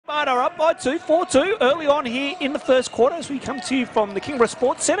Hobart are up by 2, 4-2 early on here in the first quarter as we come to you from the Kingborough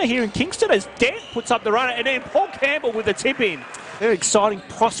Sports Centre here in Kingston as Dent puts up the runner and then Paul Campbell with a tip in. Very exciting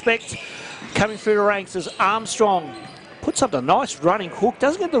prospect coming through the ranks as Armstrong puts up a nice running hook,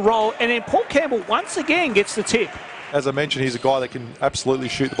 doesn't get the roll, and then Paul Campbell once again gets the tip. As I mentioned, he's a guy that can absolutely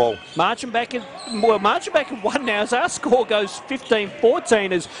shoot the ball. Marching back in one now as our score goes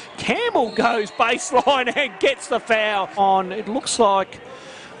 15-14 as Campbell goes baseline and gets the foul on. It looks like,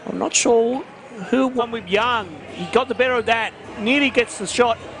 I'm not sure who won with Young. He got the better of that, nearly gets the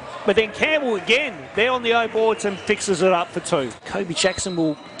shot, but then Campbell again, there on the O boards and fixes it up for 2. Kobe Jackson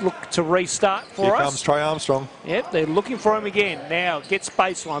will look to restart for us. Here comes Trey Armstrong. Yep, they're looking for him again. Now gets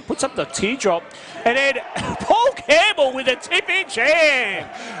baseline, puts up the teardrop, and then Paul Campbell with a tip-in jam.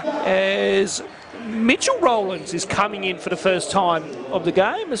 As Mitchell Rowlands is coming in for the first time of the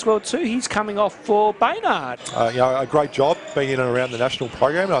game as well too. He's coming off for Baynard. A great job being in and around the national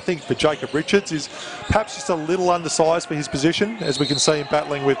program, and I think for Jacob Richards is perhaps just a little undersized for his position, as we can see him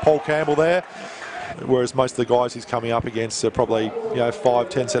battling with Paul Campbell there, whereas most of the guys he's coming up against are probably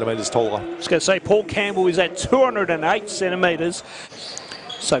 5-10 centimetres taller. I was going to say Paul Campbell is at 208 centimetres,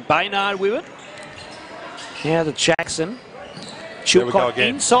 so Baynard with it. Now to Jackson. Chilcott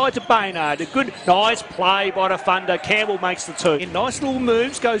inside to Baynard. A good, nice play by the Thunder. Campbell makes the 2. In nice little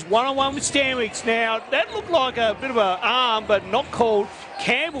moves, goes one-on-one with Stanwicks. Now, that looked like a bit of an arm, but not called.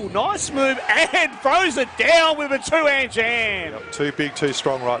 Campbell, nice move, and throws it down with a 2-hand jam. Yep, too big, too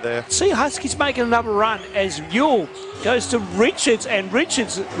strong right there. See, Huskies making another run as Yule goes to Richards, and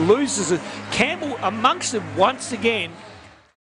Richards loses it. Campbell amongst them once again.